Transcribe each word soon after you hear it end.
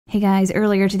Hey guys,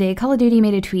 earlier today, Call of Duty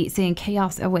made a tweet saying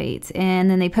chaos awaits,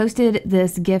 and then they posted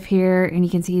this GIF here, and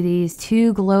you can see these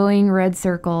two glowing red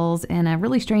circles and a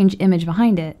really strange image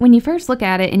behind it. When you first look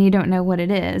at it and you don't know what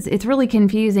it is, it's really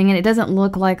confusing and it doesn't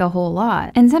look like a whole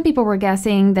lot. And some people were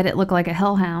guessing that it looked like a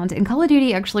hellhound, and Call of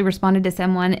Duty actually responded to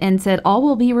someone and said all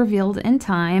will be revealed in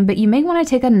time, but you may want to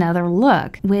take another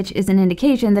look, which is an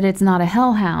indication that it's not a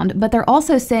hellhound. But they're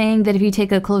also saying that if you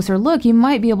take a closer look, you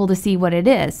might be able to see what it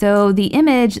is. So the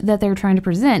image that they're trying to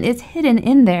present is hidden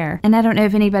in there. And I don't know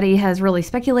if anybody has really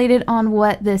speculated on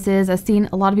what this is. I've seen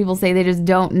a lot of people say they just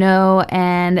don't know,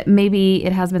 and maybe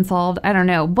it has been solved. I don't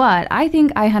know, but I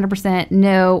think I 100%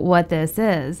 know what this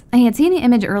is. I had seen the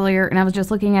image earlier and I was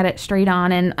just looking at it straight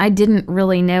on, and I didn't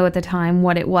really know at the time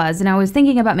what it was. And I was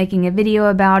thinking about making a video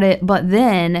about it, but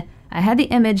then I had the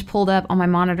image pulled up on my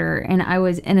monitor and I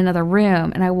was in another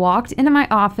room, and I walked into my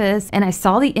office and I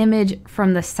saw the image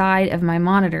from the side of my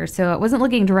monitor. So I wasn't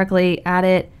looking directly at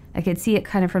it. I could see it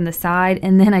kind of from the side,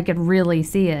 and then I could really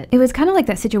see it. It was kind of like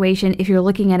that situation if you're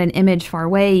looking at an image far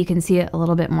away, you can see it a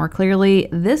little bit more clearly.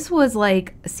 This was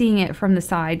like seeing it from the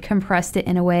side, compressed it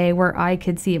in a way where I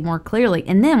could see it more clearly.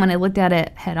 And then when I looked at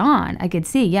it head on, I could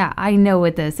see, yeah, I know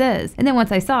what this is. And then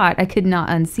once I saw it, I could not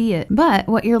unsee it. But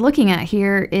what you're looking at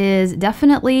here is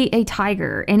definitely a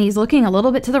tiger, and he's looking a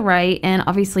little bit to the right, and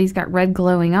obviously he's got red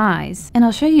glowing eyes. And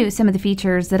I'll show you some of the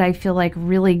features that I feel like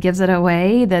really gives it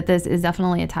away that this is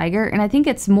definitely a tiger. And I think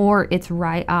it's more its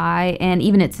right eye and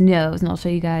even its nose, and I'll show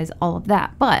you guys all of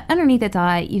that. But underneath its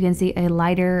eye, you can see a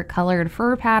lighter colored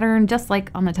fur pattern, just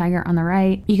like on the tiger on the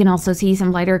right. You can also see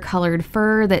some lighter colored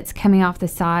fur that's coming off the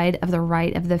side of the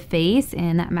right of the face,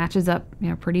 and that matches up,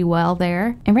 pretty well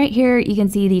there. And right here, you can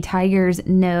see the tiger's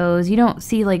nose. You don't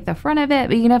see like the front of it,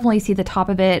 but you can definitely see the top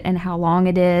of it and how long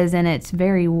it is, and it's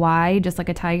very wide, just like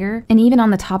a tiger. And even on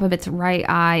the top of its right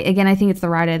eye, again, I think it's the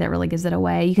right eye that really gives it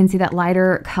away. You can see that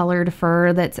lighter colored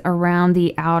fur that's around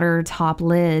the outer top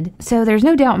lid. So there's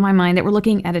no doubt in my mind that we're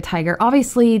looking at a tiger.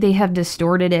 Obviously, they have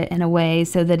distorted it in a way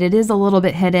so that it is a little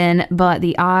bit hidden, but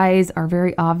the eyes are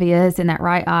very obvious, and that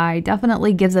right eye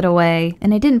definitely gives it away.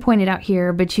 And I didn't point it out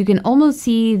here, but you can almost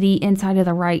see the inside of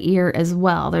the right ear as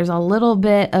well. There's a little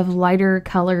bit of lighter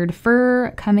colored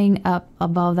fur coming up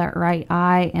above that right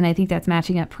eye, and I think that's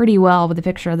matching up pretty well with the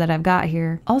picture that I've got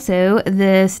here. Also,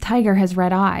 this tiger has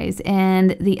red eyes,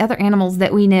 and the other animals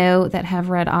that we know that have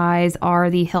red eyes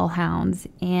are the hellhounds.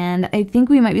 And I think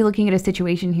we might be looking at a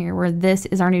situation here where this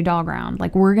is our new dog round.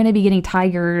 Like, we're going to be getting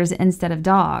tigers instead of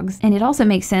dogs. And it also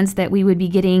makes sense that we would be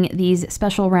getting these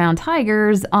special round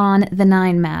tigers on the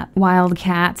 9 map. Wild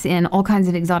cats and all kinds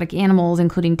of exotic animals,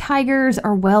 including tigers,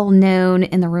 are well known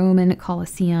in the Roman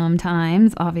Colosseum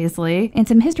times, obviously. And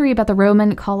some history about the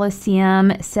Roman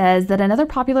Colosseum says that another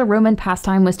popular Roman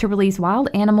pastime was to release wild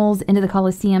animals into the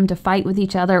Colosseum to fight with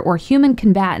each other or human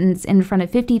combatants in front of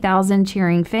 50,000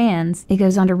 cheering fans. It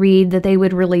goes on to read that they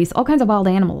would release all kinds of wild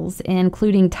animals,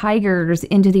 including tigers,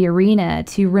 into the arena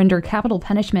to render capital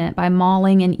punishment by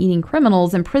mauling and eating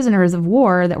criminals and prisoners of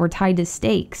war that were tied to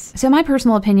stakes. So my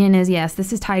personal opinion is, yes,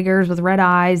 this is tigers with red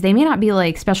eyes. They may not be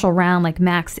like special round like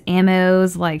max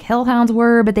ammos like hellhounds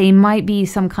were, but they might be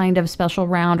some kind of special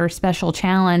round or special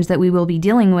challenge that we will be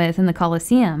dealing with in the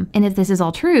Colosseum. And if this is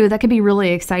all true, that could be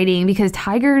really exciting because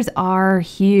tigers are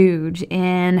huge,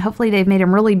 and hopefully they've made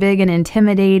them really big and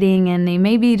intimidating, and they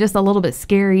may be just a little bit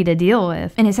scary to deal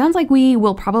with. And it sounds like we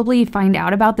will probably find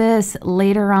out about this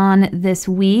later on this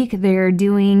week. They're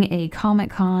doing a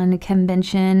Comic-Con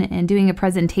convention and doing a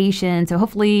presentation, so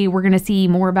hopefully we're going to see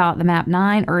more about the map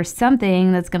 9 or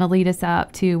something that's going to lead us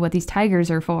up to what these tigers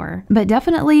are for. But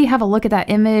definitely have a look at that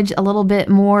image a little bit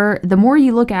more. The more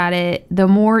you look at it, the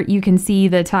more you can see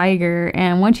the tiger,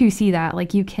 and once you see that,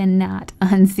 like, you cannot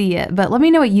unsee it. But let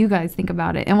me know what you guys think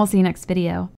about it, and we'll see you next video.